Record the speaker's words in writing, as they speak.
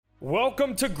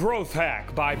Welcome to Growth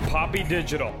Hack by Poppy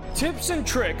Digital. Tips and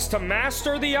tricks to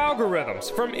master the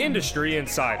algorithms from industry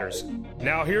insiders.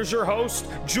 Now here's your host,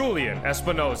 Julian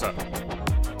Espinoza.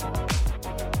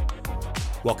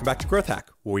 Welcome back to Growth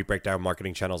Hack, where we break down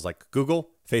marketing channels like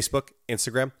Google, Facebook,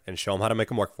 Instagram, and show them how to make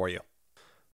them work for you.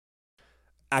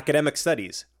 Academic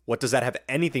studies. What does that have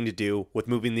anything to do with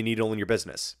moving the needle in your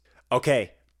business?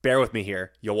 Okay, bear with me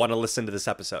here. You'll want to listen to this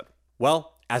episode.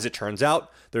 Well, as it turns out,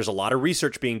 there's a lot of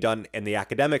research being done in the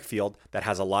academic field that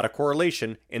has a lot of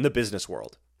correlation in the business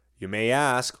world. You may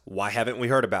ask, why haven't we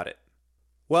heard about it?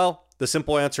 Well, the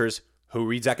simple answer is, who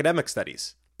reads academic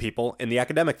studies? People in the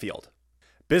academic field.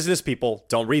 Business people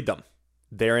don't read them.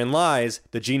 Therein lies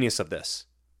the genius of this.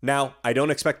 Now, I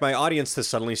don't expect my audience to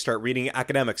suddenly start reading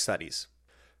academic studies.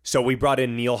 So we brought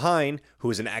in Neil Hein,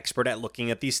 who is an expert at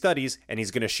looking at these studies, and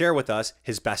he's going to share with us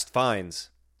his best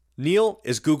finds. Neil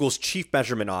is Google's Chief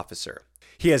Measurement Officer.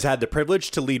 He has had the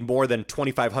privilege to lead more than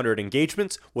 2,500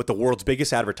 engagements with the world's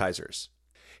biggest advertisers.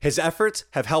 His efforts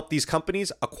have helped these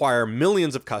companies acquire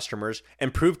millions of customers,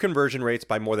 improve conversion rates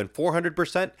by more than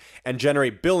 400%, and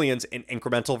generate billions in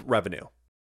incremental revenue.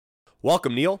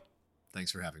 Welcome, Neil.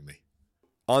 Thanks for having me.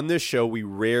 On this show, we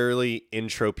rarely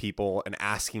intro people and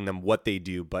asking them what they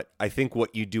do, but I think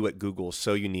what you do at Google is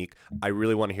so unique. I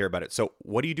really want to hear about it. So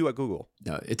what do you do at Google?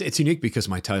 It's unique because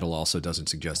my title also doesn't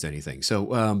suggest anything.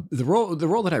 So the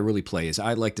role that I really play is,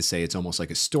 I like to say, it's almost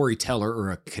like a storyteller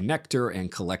or a connector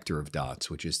and collector of dots,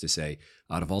 which is to say,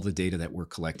 out of all the data that we're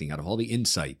collecting, out of all the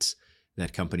insights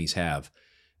that companies have,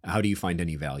 how do you find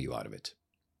any value out of it?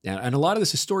 And a lot of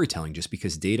this is storytelling, just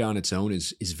because data on its own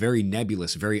is very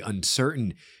nebulous, very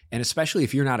uncertain. And especially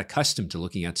if you're not accustomed to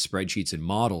looking at spreadsheets and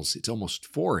models, it's almost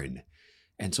foreign.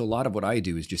 And so a lot of what I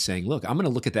do is just saying, look, I'm going to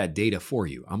look at that data for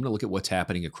you. I'm going to look at what's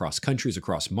happening across countries,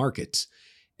 across markets.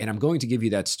 And I'm going to give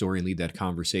you that story and lead that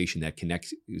conversation that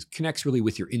connects really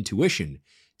with your intuition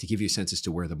to give you a sense as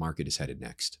to where the market is headed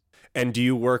next. And do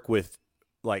you work with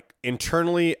like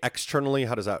internally, externally?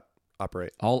 How does that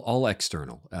operate? All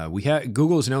external.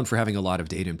 Google is known for having a lot of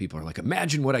data, and people are like,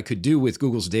 imagine what I could do with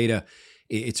Google's data.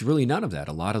 It's really none of that.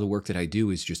 A lot of the work that I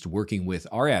do is just working with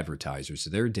our advertisers,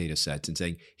 their data sets, and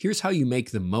saying, here's how you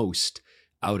make the most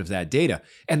out of that data.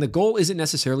 And the goal isn't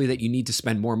necessarily that you need to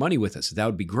spend more money with us. That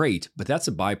would be great, but that's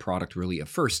a byproduct really of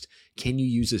first, can you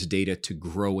use this data to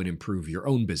grow and improve your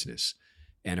own business?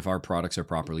 And if our products are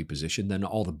properly positioned, then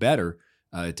all the better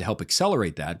to help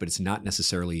accelerate that, but it's not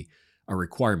necessarily a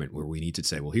requirement where we need to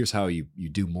say, well, here's how you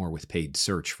do more with paid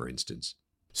search, for instance.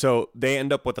 So they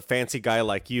end up with a fancy guy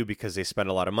like you because they spend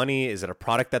a lot of money. Is it a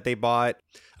product that they bought?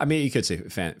 I mean, you could say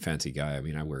fancy guy. I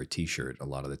mean, I wear a t-shirt a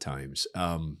lot of the times.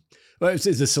 Well, it's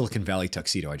a Silicon Valley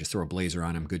tuxedo. I just throw a blazer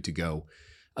on. I'm good to go.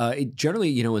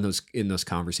 Generally, in those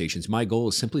conversations, my goal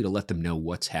is simply to let them know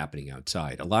what's happening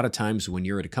outside. A lot of times when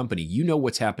you're at a company, you know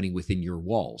what's happening within your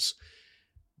walls.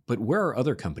 But where are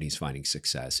other companies finding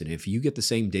success? And if you get the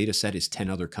same data set as 10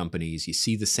 other companies, you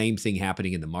see the same thing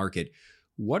happening in the market,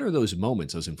 what are those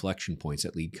moments, those inflection points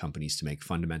that lead companies to make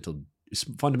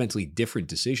fundamentally different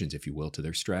decisions, if you will, to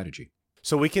their strategy?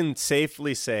 So we can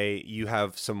safely say you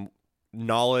have some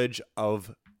knowledge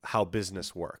of how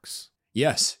business works.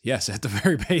 Yes. At the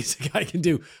very basic, I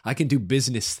can do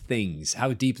business things.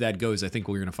 How deep that goes, I think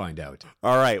we're going to find out.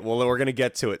 All right. Well, we're going to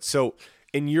get to it. So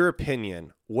in your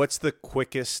opinion, what's the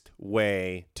quickest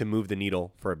way to move the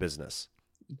needle for a business?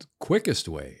 Quickest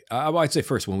way? I'd say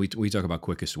first, when we talk about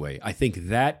quickest way, I think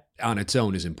that on its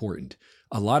own is important.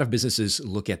 A lot of businesses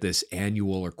look at this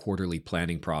annual or quarterly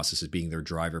planning process as being their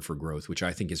driver for growth, which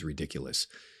I think is ridiculous.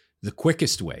 The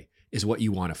quickest way is what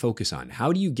you want to focus on.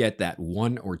 How do you get that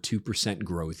 1 or 2%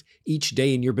 growth each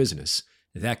day in your business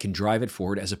that can drive it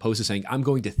forward, as opposed to saying, I'm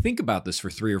going to think about this for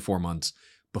 3 or 4 months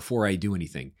before I do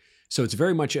anything? So it's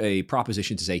very much a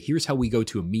proposition to say, here's how we go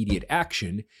to immediate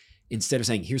action, instead of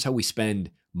saying, here's how we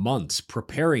spend months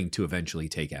preparing to eventually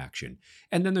take action.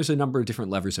 And then there's a number of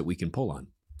different levers that we can pull on.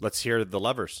 Let's hear the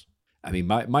levers. I mean,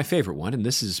 my favorite one, and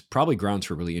this is probably grounds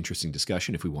for a really interesting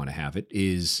discussion if we want to have it,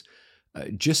 is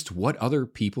just what other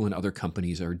people and other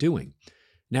companies are doing.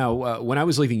 Now, when I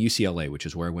was leaving UCLA, which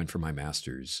is where I went for my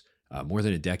master's more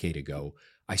than a decade ago,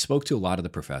 I spoke to a lot of the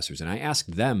professors and I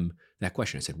asked them that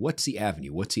question. I said, what's the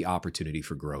avenue? What's the opportunity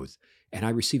for growth? And I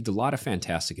received a lot of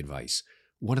fantastic advice.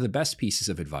 One of the best pieces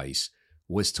of advice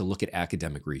was to look at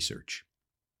academic research.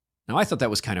 Now, I thought that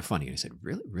was kind of funny. And I said,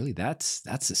 really, that's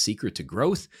the secret to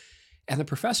growth? And the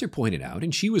professor pointed out,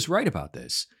 and she was right about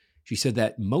this. She said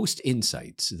that most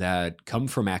insights that come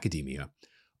from academia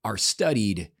are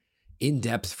studied in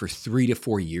depth for 3 to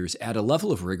 4 years at a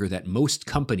level of rigor that most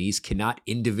companies cannot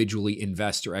individually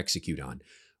invest or execute on.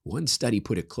 One study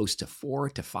put it close to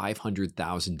 $400,000 to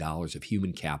 $500,000 of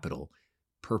human capital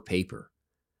per paper.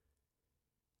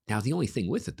 Now, the only thing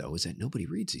with it, though, is that nobody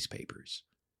reads these papers.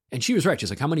 And she was right. She's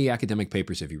like, how many academic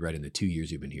papers have you read in the 2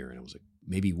 years you've been here? And I was like,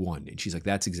 maybe one. And she's like,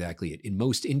 that's exactly it. In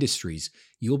most industries,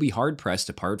 you'll be hard-pressed,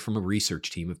 apart from a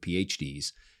research team of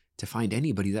PhDs, to find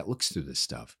anybody that looks through this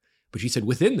stuff. But she said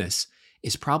within this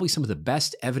is probably some of the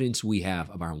best evidence we have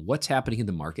about what's happening in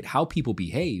the market, how people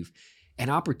behave, and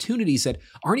opportunities that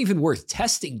aren't even worth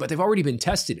testing, but they've already been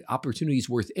tested, opportunities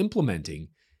worth implementing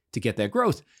to get that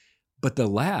growth. But the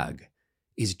lag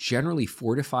is generally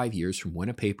 4 to 5 years from when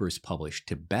a paper is published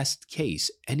to best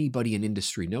case anybody in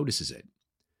industry notices it.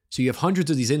 So you have hundreds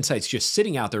of these insights just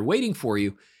sitting out there waiting for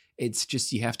you. It's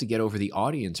just you have to get over the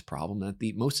audience problem that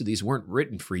most of these weren't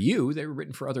written for you. They were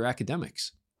written for other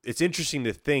academics. It's interesting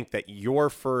to think that your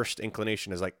first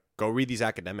inclination is like, go read these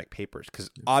academic papers,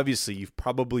 because obviously you've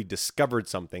probably discovered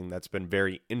something that's been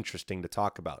very interesting to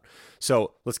talk about.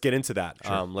 So let's get into that.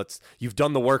 Sure. You've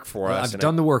done the work for us. I've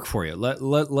done the work for you.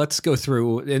 Let's go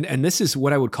through, and this is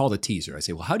what I would call the teaser. I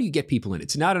say, well, how do you get people in?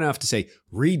 It's not enough to say,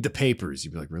 read the papers.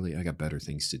 You'd be like, really? I got better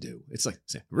things to do. It's like,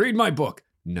 say, read my book.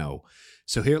 No.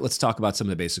 So here, let's talk about some of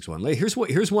the basics.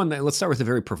 Here's one that, let's start with a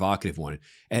very provocative one.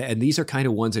 And these are kind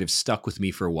of ones that have stuck with me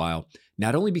for a while,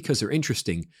 not only because they're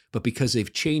interesting, but because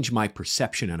they've changed my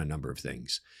perception on a number of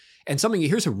things. And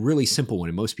here's a really simple one,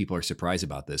 and most people are surprised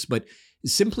about this, but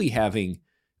simply having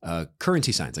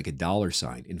currency signs, like a dollar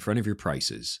sign in front of your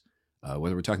prices,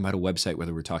 whether we're talking about a website,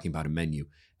 whether we're talking about a menu,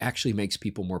 actually makes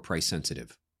people more price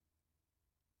sensitive.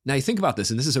 Now you think about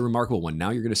this, and this is a remarkable one. Now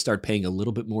you're going to start paying a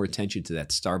little bit more attention to that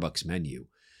Starbucks menu.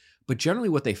 But generally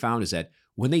what they found is that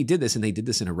when they did this, and they did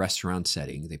this in a restaurant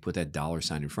setting, they put that dollar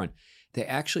sign in front, they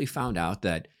actually found out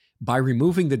that by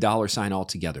removing the dollar sign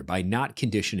altogether, by not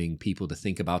conditioning people to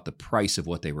think about the price of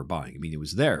what they were buying, I mean, it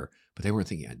was there, but they weren't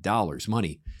thinking dollars,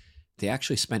 money, they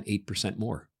actually spent 8%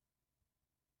 more.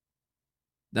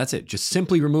 That's it. Just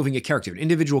simply removing a character, an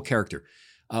individual character.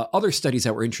 Other studies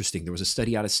that were interesting, there was a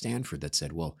study out of Stanford that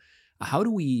said, well,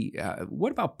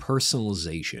 what about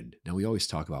personalization? Now, we always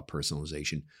talk about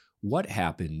personalization. What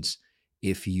happens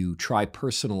if you try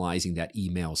personalizing that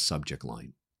email subject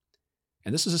line?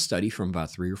 And this is a study from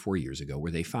about 3 or 4 years ago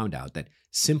where they found out that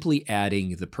simply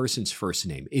adding the person's first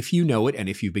name, if you know it and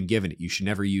if you've been given it, you should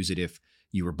never use it if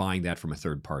you were buying that from a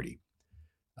third party.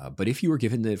 But if you were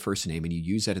given the first name and you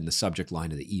use that in the subject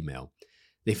line of the email,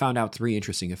 they found out 3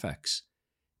 interesting effects.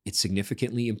 It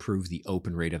significantly improved the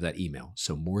open rate of that email,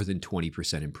 so more than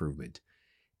 20% improvement.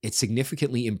 It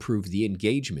significantly improved the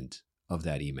engagement of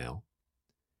that email,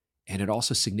 and it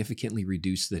also significantly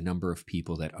reduced the number of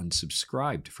people that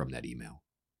unsubscribed from that email.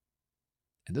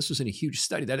 And this was in a huge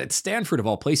study that at Stanford, of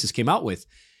all places, came out with.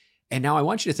 And now I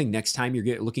want you to think next time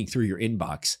you're looking through your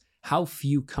inbox, how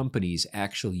few companies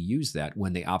actually use that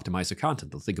when they optimize their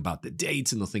content. They'll think about the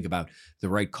dates and they'll think about the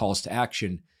right calls to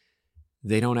action.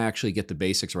 They don't actually get the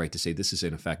basics right to say this is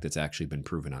an effect that's actually been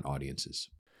proven on audiences.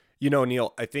 You know,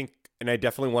 Neil, I think, and I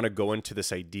definitely want to go into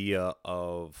this idea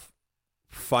of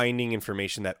finding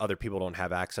information that other people don't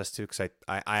have access to, because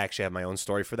I actually have my own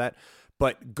story for that.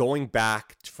 But going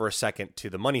back for a second to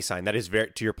the money sign, that is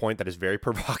very, to your point, that is very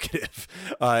provocative.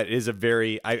 It is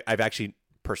I've actually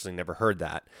personally never heard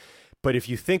that. But if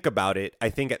you think about it, I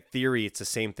think at theory, it's the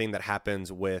same thing that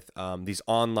happens with these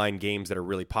online games that are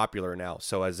really popular now.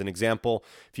 So as an example,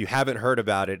 if you haven't heard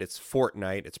about it, it's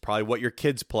Fortnite. It's probably what your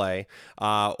kids play,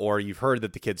 or you've heard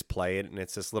that the kids play it. And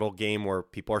it's this little game where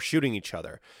people are shooting each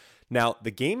other. Now,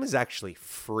 the game is actually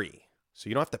free, so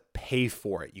you don't have to pay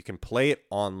for it. You can play it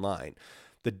online.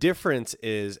 The difference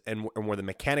is, and where the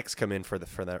mechanics come in for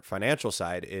the financial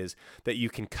side, is that you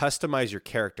can customize your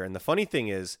character. And the funny thing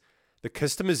is, the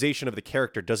customization of the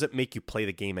character doesn't make you play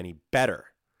the game any better.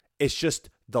 It's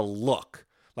just the look,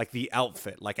 like the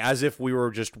outfit, like as if we were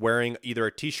just wearing either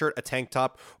a t-shirt, a tank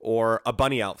top, or a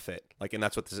bunny outfit. And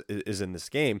that's what this is in this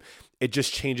game. It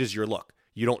just changes your look.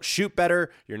 You don't shoot better.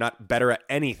 You're not better at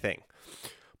anything.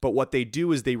 But what they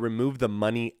do is they remove the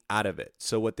money out of it.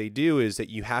 So what they do is that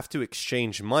you have to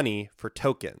exchange money for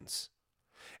tokens.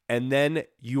 And then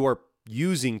you are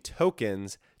using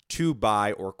tokens to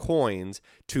buy, or coins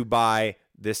to buy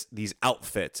these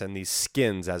outfits and these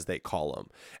skins, as they call them.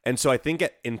 And so I think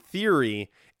in theory,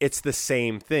 it's the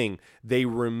same thing. They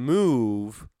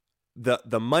remove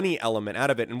the money element out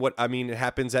of it. And it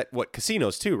happens at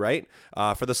casinos too, right?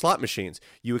 For the slot machines,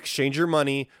 you exchange your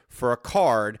money for a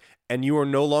card, and you are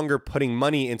no longer putting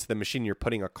money into the machine. You're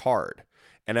putting a card.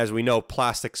 And as we know,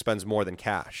 plastic spends more than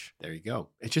cash. There you go.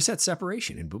 It's just that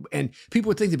separation. And people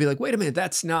would think, they'd be like, wait a minute,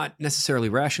 that's not necessarily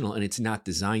rational, and it's not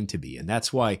designed to be. And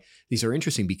that's why these are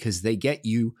interesting, because they get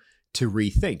you to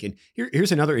rethink. And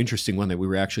here's another interesting one that we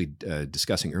were actually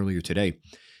discussing earlier today,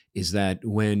 is that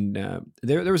when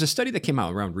there was a study that came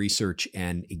out around research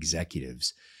and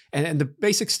executives. And the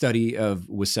basic study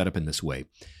was set up in this way.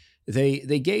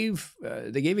 They gave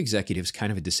executives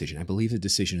kind of a decision. I believe the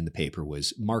decision in the paper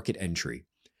was market entry.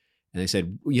 And they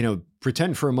said,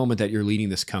 pretend for a moment that you're leading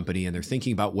this company and they're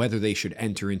thinking about whether they should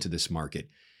enter into this market.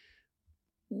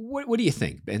 What do you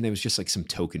think? And there was just like some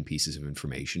token pieces of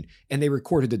information, and they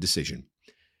recorded the decision.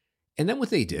 And then what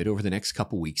they did over the next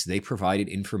couple of weeks, they provided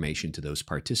information to those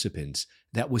participants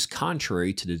that was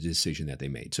contrary to the decision that they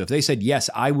made. So if they said, yes,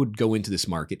 I would go into this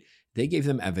market, they gave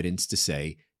them evidence to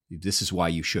say, this is why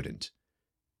you shouldn't.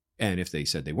 And if they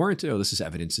said they weren't, this is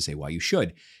evidence to say why you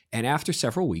should. And after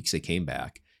several weeks, they came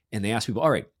back and they asked people,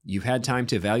 all right, you've had time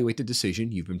to evaluate the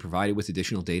decision. You've been provided with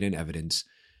additional data and evidence.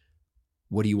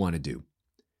 What do you want to do?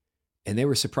 And they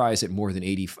were surprised that more than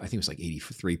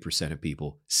 83% of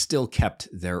people still kept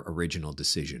their original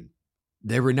decision.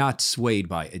 They were not swayed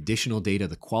by additional data,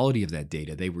 the quality of that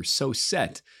data. They were so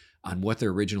set on what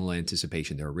their original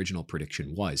anticipation, their original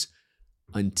prediction was,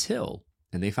 until,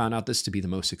 and they found out this to be the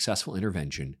most successful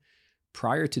intervention,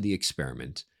 prior to the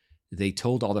experiment, they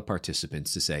told all the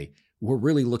participants to say, we're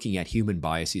really looking at human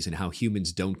biases and how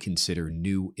humans don't consider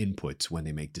new inputs when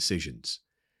they make decisions.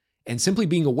 And simply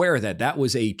being aware that that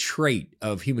was a trait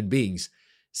of human beings,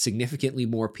 significantly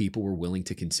more people were willing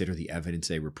to consider the evidence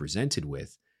they were presented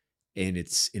with in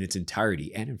its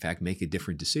entirety, and in fact make a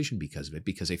different decision because of it,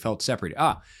 because they felt separated.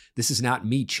 This is not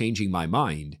me changing my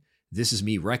mind. This is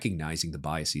me recognizing the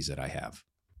biases that I have.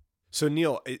 So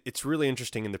Neil, it's really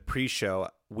interesting. In the pre-show,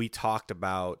 we talked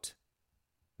about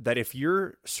that if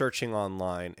you're searching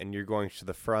online and you're going to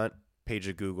the front page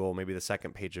of Google, maybe the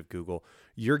second page of Google,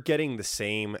 you're getting the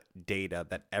same data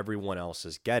that everyone else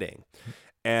is getting.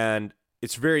 And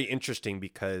it's very interesting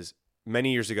because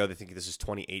many years ago, I think this is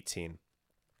 2018,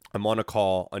 I'm on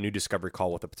a new discovery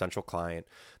call with a potential client.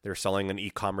 They're selling an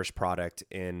e-commerce product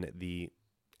in the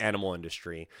animal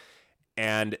industry.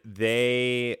 And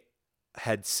they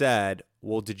had said,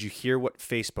 well, did you hear what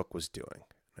Facebook was doing?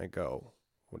 I go,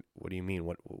 what do you mean?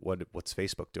 What's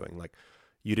Facebook doing? Like,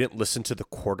 you didn't listen to the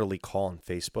quarterly call on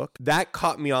Facebook? That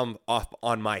caught me off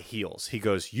on my heels. He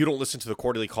goes, you don't listen to the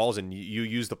quarterly calls and you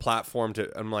use the platform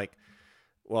to, I'm like,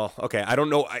 well, okay, I don't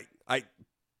know. I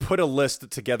put a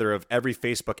list together of every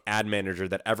Facebook ad manager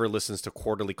that ever listens to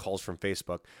quarterly calls from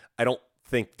Facebook. I don't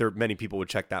think many people would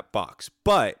check that box,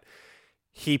 but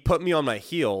he put me on my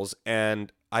heels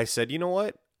and I said, you know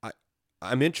what?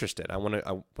 I'm interested.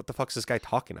 What the fuck is this guy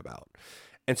talking about?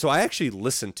 And so I actually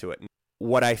listened to it.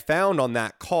 What I found on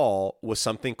that call was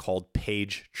something called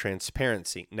page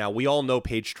transparency. Now, we all know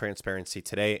page transparency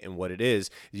today, and what it is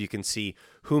you can see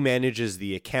who manages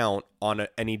the account on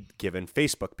any given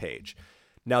Facebook page.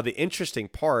 Now, the interesting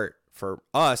part for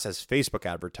us as Facebook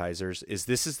advertisers is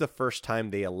this is the first time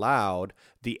they allowed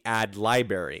the ad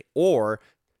library, or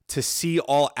to see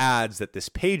all ads that this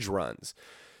page runs.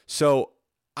 So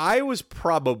I was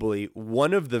probably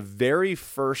one of the very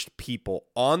first people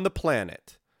on the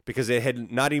planet, because it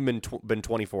had not even been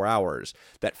 24 hours,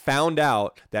 that found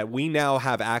out that we now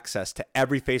have access to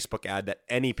every Facebook ad that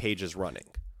any page is running.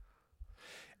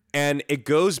 And it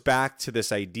goes back to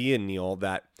this idea, Neil,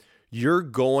 that you're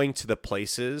going to the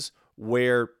places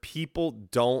where people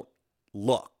don't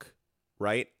look,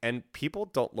 right? And people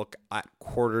don't look at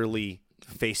quarterly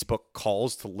Facebook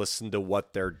calls to listen to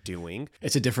what they're doing.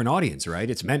 It's a different audience, right?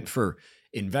 It's meant for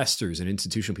investors and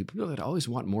institutional people that always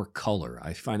want more color.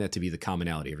 I find that to be the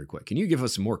commonality every quick. Can you give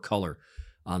us more color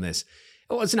on this?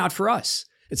 Well, it's not for us.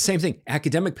 It's the same thing.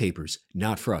 Academic papers,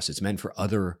 not for us. It's meant for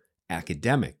other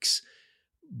academics.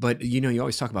 But, you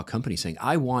always talk about companies saying,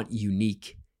 I want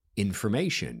unique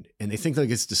information. And they think like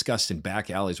it's discussed in back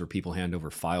alleys where people hand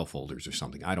over file folders or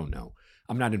something. I don't know.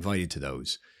 I'm not invited to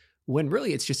those. When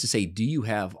really it's just to say, do you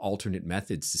have alternate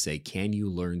methods to say, can you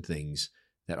learn things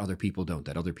that other people don't,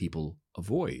 that other people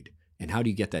avoid? And how do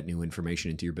you get that new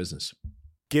information into your business?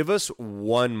 Give us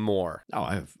one more.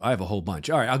 Oh, I have a whole bunch.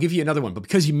 All right, I'll give you another one. But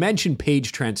because you mentioned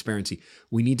page transparency,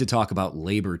 we need to talk about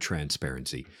labor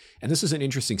transparency. And this is an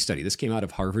interesting study. This came out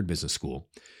of Harvard Business School,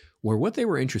 where what they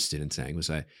were interested in saying was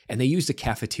and they used a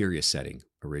cafeteria setting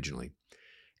originally.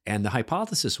 And the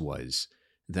hypothesis was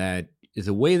that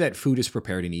the way that food is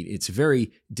prepared and eaten, it's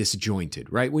very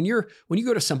disjointed, right? When you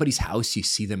go to somebody's house, you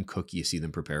see them cook, you see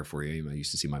them prepare for you. I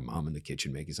used to see my mom in the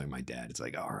kitchen making something, my dad. It's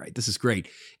like, all right, this is great.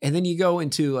 And then you go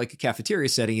into like a cafeteria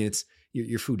setting and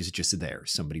Your food is just there.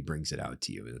 Somebody brings it out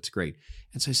to you. That's great.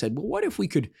 And so I said, well, what if we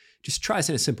could just try this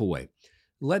in a simple way?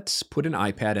 Let's put an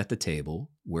iPad at the table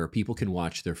where people can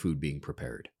watch their food being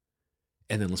prepared.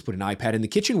 And then let's put an iPad in the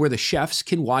kitchen where the chefs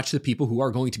can watch the people who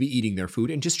are going to be eating their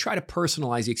food and just try to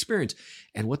personalize the experience.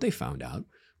 And what they found out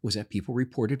was that people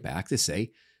reported back to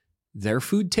say their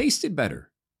food tasted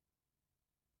better.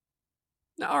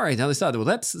 Now, all right, now they thought, well,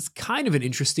 that's kind of an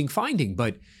interesting finding,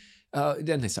 but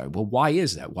then they started, well, why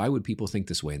is that? Why would people think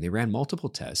this way? And they ran multiple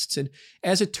tests. And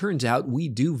as it turns out, we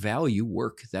do value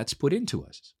work that's put into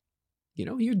us. You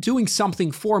know, you're doing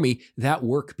something for me, that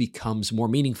work becomes more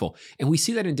meaningful. And we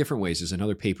see that in different ways. There's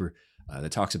another paper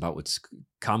that talks about what's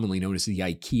commonly known as the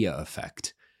IKEA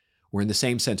effect, where in the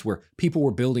same sense where people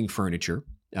were building furniture.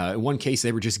 In one case,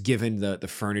 they were just given the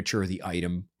furniture or the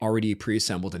item already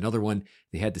pre-assembled. Another one,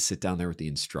 they had to sit down there with the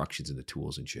instructions and the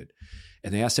tools and shit.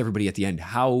 And they asked everybody at the end,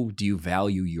 how do you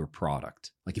value your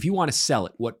product? Like if you want to sell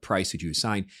it, what price would you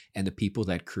assign? And the people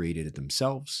that created it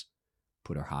themselves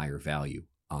put a higher value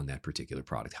on that particular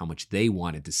product, how much they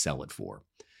wanted to sell it for.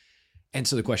 And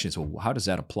so the question is, well, how does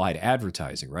that apply to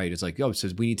advertising, right? It's like, oh, it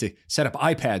says we need to set up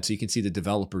iPads so you can see the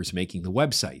developers making the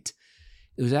website.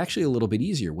 It was actually a little bit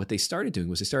easier. What they started doing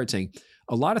was they started saying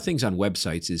a lot of things on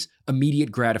websites is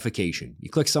immediate gratification. You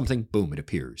click something, boom, it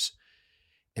appears.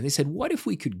 And they said, what if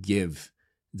we could give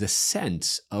the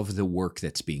sense of the work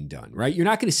that's being done, right? You're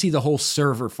not going to see the whole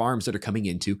server farms that are coming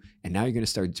into, and now you're going to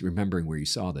start remembering where you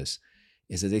saw this,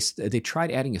 is that they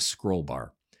tried adding a scroll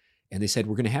bar. And they said,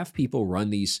 we're going to have people run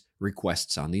these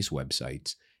requests on these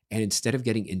websites, and instead of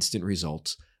getting instant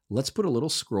results, let's put a little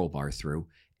scroll bar through,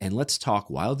 and let's talk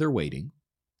while they're waiting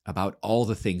about all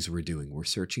the things we're doing. We're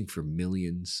searching for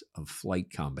millions of flight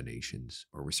combinations,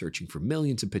 or we're searching for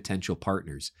millions of potential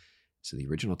partners. So the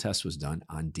original test was done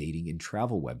on dating and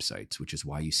travel websites, which is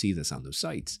why you see this on those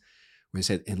sites. Where they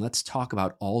said, and let's talk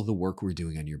about all the work we're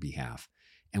doing on your behalf.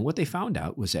 And what they found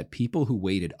out was that people who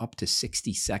waited up to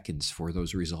 60 seconds for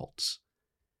those results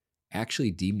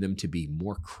actually deemed them to be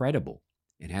more credible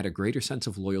and had a greater sense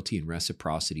of loyalty and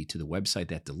reciprocity to the website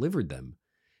that delivered them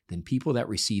than people that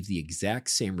received the exact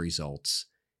same results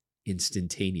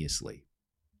instantaneously.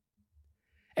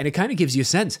 And it kind of gives you a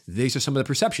sense. These are some of the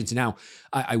perceptions. Now,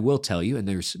 I will tell you, and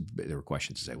there were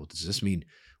questions to say, well, does this mean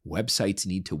websites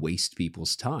need to waste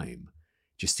people's time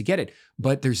just to get it?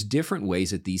 But there's different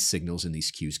ways that these signals and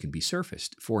these cues can be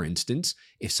surfaced. For instance,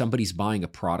 if somebody's buying a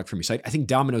product from your site, I think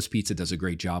Domino's Pizza does a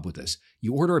great job with this.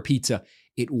 You order a pizza,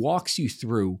 it walks you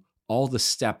through all the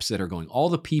steps that are going, all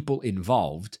the people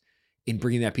involved in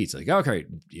bringing that pizza. Like, okay,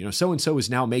 so-and-so is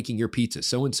now making your pizza.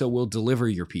 So-and-so will deliver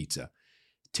your pizza,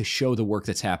 to show the work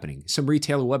that's happening. Some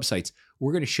retailer websites,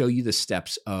 we're going to show you the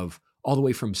steps of all the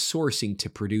way from sourcing to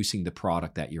producing the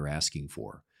product that you're asking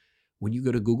for. When you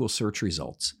go to Google search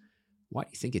results, what do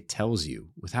you think it tells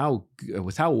you? With how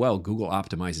well Google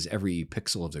optimizes every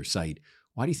pixel of their site,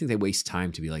 why do you think they waste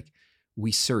time to be like,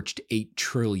 we searched 8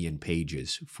 trillion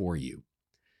pages for you?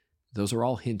 Those are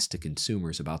all hints to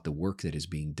consumers about the work that is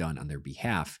being done on their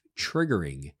behalf,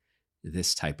 triggering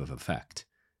this type of effect.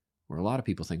 Where a lot of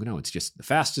people think, no, it's just the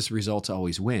fastest results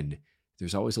always win.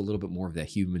 There's always a little bit more of that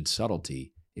human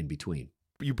subtlety in between.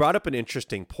 You brought up an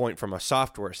interesting point from a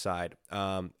software side.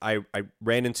 I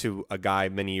ran into a guy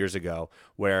many years ago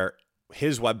where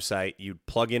his website, you'd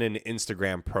plug in an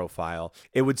Instagram profile.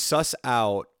 It would suss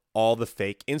out all the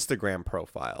fake Instagram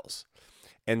profiles.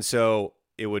 And so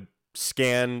it would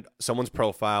scan someone's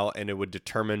profile and it would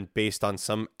determine based on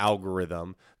some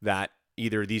algorithm that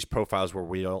either these profiles were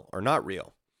real or not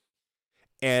real.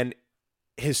 And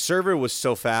his server was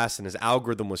so fast and his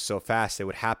algorithm was so fast, it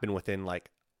would happen within like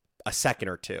a second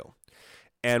or two.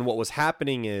 And what was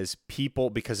happening is people,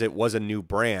 because it was a new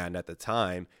brand at the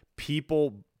time,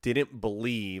 people didn't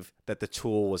believe that the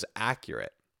tool was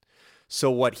accurate.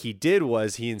 So what he did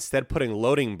was he instead put in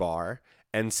loading bar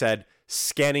and said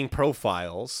scanning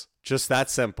profiles, just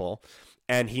that simple.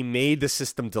 And he made the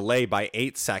system delay by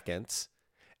 8 seconds.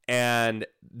 And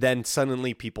then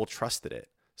suddenly people trusted it.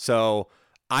 So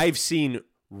I've seen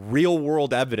real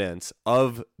world evidence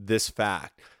of this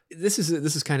fact. This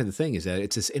is kind of the thing, is that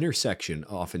it's this intersection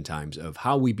oftentimes of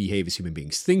how we behave as human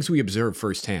beings, things we observe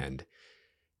firsthand,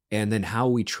 and then how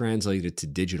we translate it to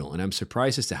digital. And I'm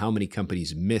surprised as to how many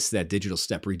companies miss that digital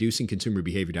step, reducing consumer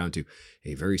behavior down to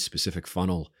a very specific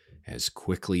funnel as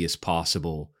quickly as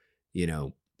possible. You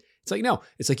know, it's like, no,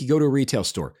 it's like you go to a retail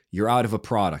store, you're out of a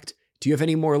product. Do you have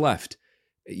any more left?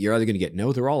 You're either going to get,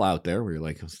 no, they're all out there, where you're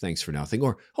like, oh, thanks for nothing.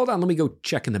 Or hold on, let me go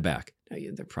check in the back. No,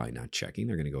 they're probably not checking.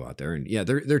 They're going to go out there and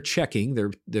they're checking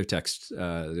their text or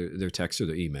their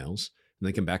emails. and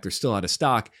they come back, they're still out of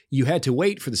stock. You had to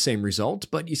wait for the same result,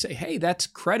 but you say, hey, that's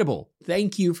credible.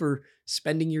 Thank you for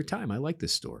spending your time. I like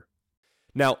this store.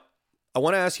 Now, I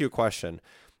want to ask you a question.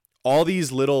 All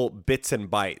these little bits and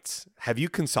bytes, have you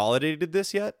consolidated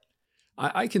this yet?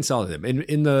 I consolidate them.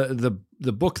 In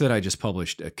the book that I just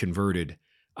published, Converted,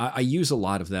 I use a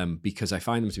lot of them because I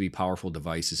find them to be powerful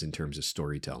devices in terms of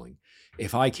storytelling.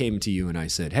 If I came to you and I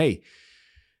said, hey,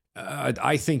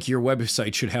 I think your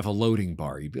website should have a loading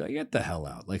bar, you'd be like, get the hell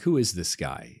out. Like, who is this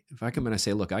guy? If I come in and I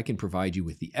say, look, I can provide you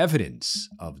with the evidence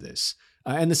of this.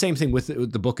 And the same thing with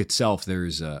the book itself.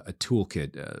 There's a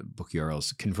toolkit, book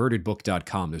URLs,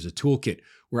 convertedbook.com. There's a toolkit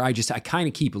where I kind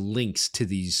of keep links to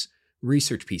these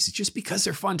research pieces just because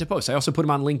they're fun to post. I also put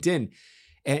them on LinkedIn.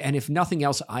 And if nothing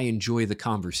else, I enjoy the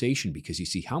conversation because you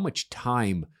see how much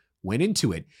time went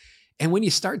into it. And when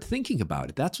you start thinking about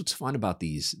it, that's what's fun about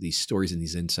these stories and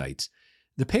these insights.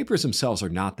 The papers themselves are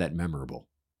not that memorable.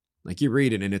 Like, you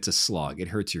read it and it's a slog. It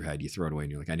hurts your head. You throw it away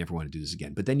and you're like, I never want to do this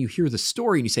again. But then you hear the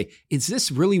story and you say, is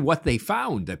this really what they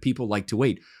found that people like to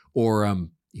wait? Or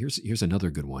here's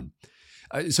another good one.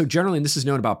 So generally, and this is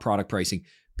known about product pricing,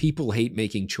 people hate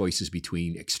making choices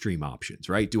between extreme options,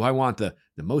 right? Do I want the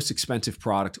most expensive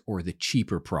product or the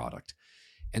cheaper product?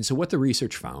 And so what the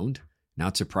research found,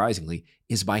 not surprisingly,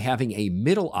 is by having a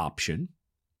middle option,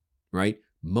 right?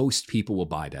 Most people will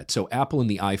buy that. So Apple and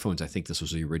the iPhones, I think this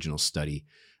was the original study.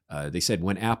 They said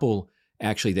when Apple,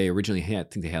 actually they originally had, I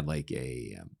think they had like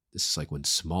this is like when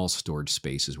small storage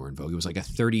spaces were in vogue. It was like a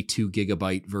 32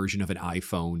 gigabyte version of an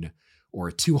iPhone or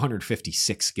a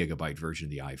 256 gigabyte version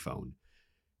of the iPhone.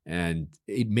 And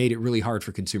it made it really hard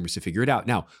for consumers to figure it out.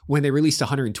 Now, when they released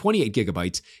 128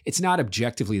 gigabytes, it's not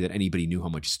objectively that anybody knew how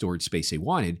much storage space they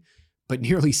wanted, but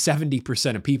nearly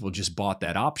 70% of people just bought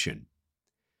that option.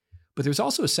 But there's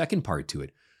also a second part to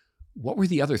it. What were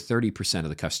the other 30% of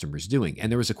the customers doing?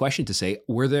 And there was a question to say,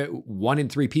 were there 1 in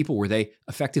 3 people, were they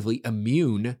effectively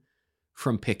immune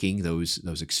from picking those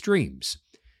extremes?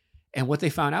 And what they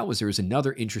found out was there was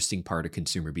another interesting part of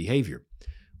consumer behavior,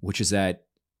 which is that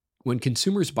when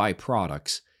consumers buy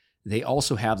products, they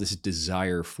also have this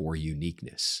desire for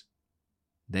uniqueness.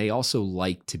 They also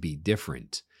like to be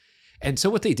different. And so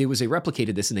what they did was they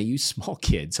replicated this and they used small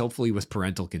kids, hopefully with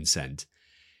parental consent.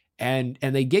 And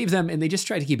they gave them, and they just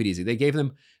tried to keep it easy. They gave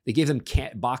them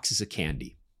boxes of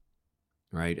candy,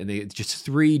 right? And they just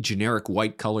 3 generic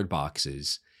white colored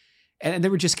boxes. And they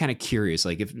were just kind of curious,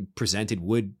 like if presented,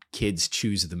 would kids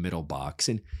choose the middle box?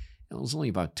 And it was only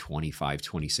about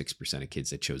 26% of kids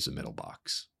that chose the middle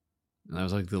box. And that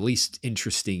was like the least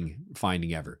interesting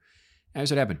finding ever. And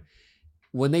here's what happened.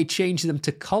 When they changed them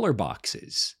to color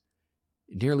boxes,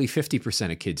 nearly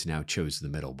 50% of kids now chose the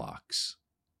middle box,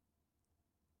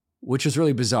 which was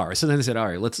really bizarre. So then they said, all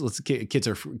right, let's kids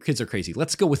are crazy.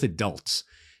 Let's go with adults.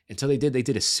 And so they did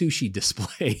a sushi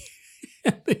display.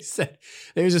 They said,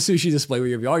 there's a sushi display where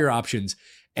you have all your options.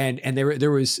 And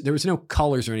there was no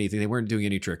colors or anything. They weren't doing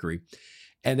any trickery.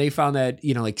 And they found that,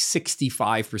 like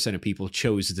 65% of people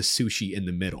chose the sushi in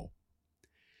the middle.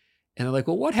 And they're like,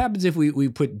 well, what happens if we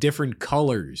put different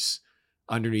colors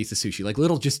underneath the sushi, like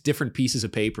little just different pieces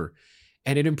of paper?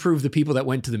 And it improved the people that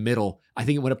went to the middle. I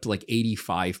think it went up to like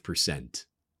 85%.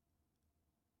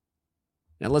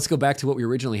 Now let's go back to what we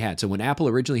originally had. So when Apple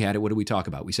originally had it, what did we talk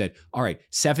about? We said, all right,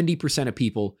 70% of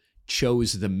people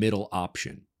chose the middle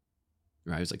option.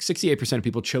 Right? It was like 68% of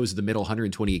people chose the middle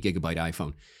 128 gigabyte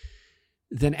iPhone.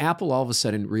 Then Apple all of a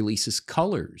sudden releases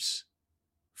colors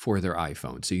for their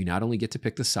iPhone. So you not only get to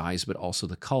pick the size, but also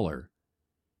the color.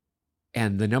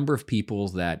 And the number of people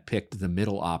that picked the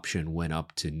middle option went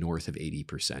up to north of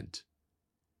 80%.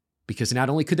 Because not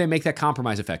only could they make that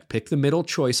compromise effect, pick the middle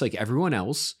choice like everyone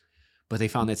else, but they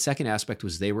found that second aspect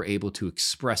was they were able to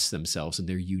express themselves and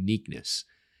their uniqueness.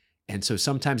 And so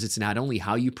sometimes it's not only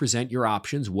how you present your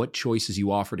options, what choices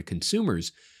you offer to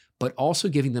consumers, but also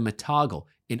giving them a toggle,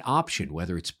 an option,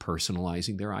 whether it's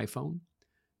personalizing their iPhone,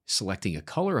 selecting a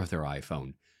color of their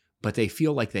iPhone, but they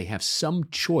feel like they have some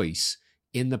choice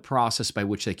in the process by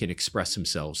which they can express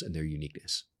themselves and their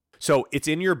uniqueness. So it's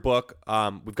in your book.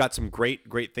 We've got some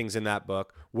great things in that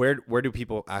book. Where do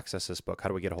people access this book? How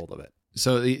do we get a hold of it?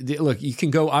 So look, you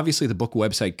can go, obviously the book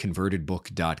website,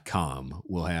 convertedbook.com,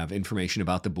 will have information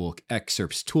about the book,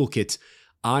 excerpts, toolkits.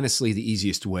 Honestly, the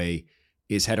easiest way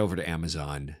is head over to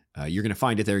Amazon. You're going to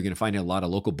find it there. You're going to find it in a lot of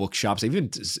local bookshops.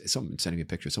 Even someone sending me a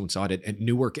picture. Someone saw it at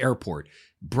Newark Airport.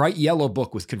 Bright yellow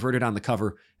book with Converted on the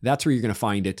cover. That's where you're going to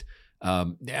find it.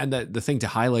 And the thing to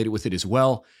highlight it with it as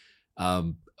well,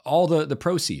 all the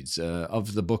proceeds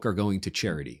of the book are going to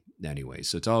charity anyway.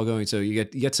 So it's all going, so you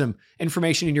get some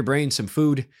information in your brain, some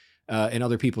food, in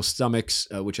other people's stomachs,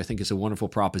 which I think is a wonderful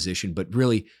proposition. But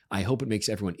really, I hope it makes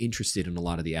everyone interested in a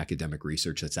lot of the academic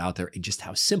research that's out there and just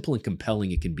how simple and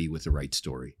compelling it can be with the right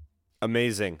story.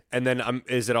 Amazing. And then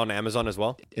is it on Amazon as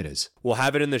well? It is. We'll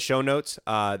have it in the show notes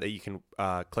that you can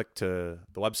click to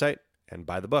the website and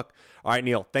buy the book. All right,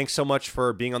 Neil, thanks so much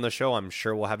for being on the show. I'm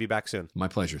sure we'll have you back soon. My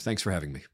pleasure. Thanks for having me.